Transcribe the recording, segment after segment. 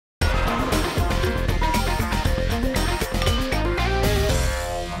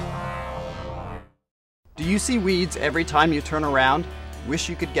you see weeds every time you turn around? Wish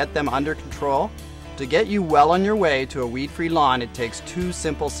you could get them under control? To get you well on your way to a weed-free lawn, it takes 2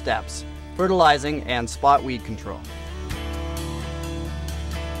 simple steps: fertilizing and spot weed control.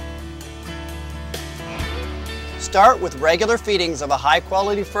 Start with regular feedings of a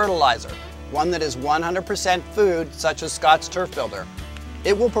high-quality fertilizer, one that is 100% food, such as Scott's Turf Builder.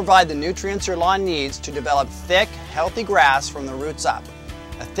 It will provide the nutrients your lawn needs to develop thick, healthy grass from the roots up.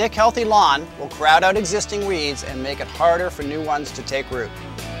 A thick, healthy lawn will crowd out existing weeds and make it harder for new ones to take root.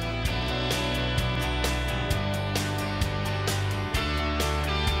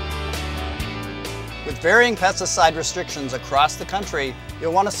 With varying pesticide restrictions across the country,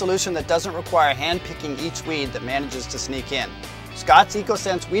 you'll want a solution that doesn't require hand-picking each weed that manages to sneak in. Scott's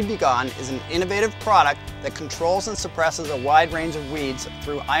EcoSense Weed B Gone is an innovative product that controls and suppresses a wide range of weeds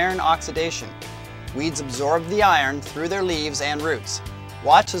through iron oxidation. Weeds absorb the iron through their leaves and roots.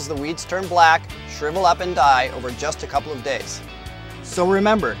 Watch as the weeds turn black, shrivel up and die over just a couple of days. So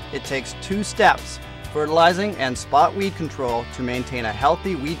remember, it takes 2 steps: fertilizing and spot weed control to maintain a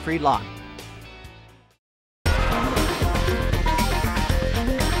healthy weed-free lawn.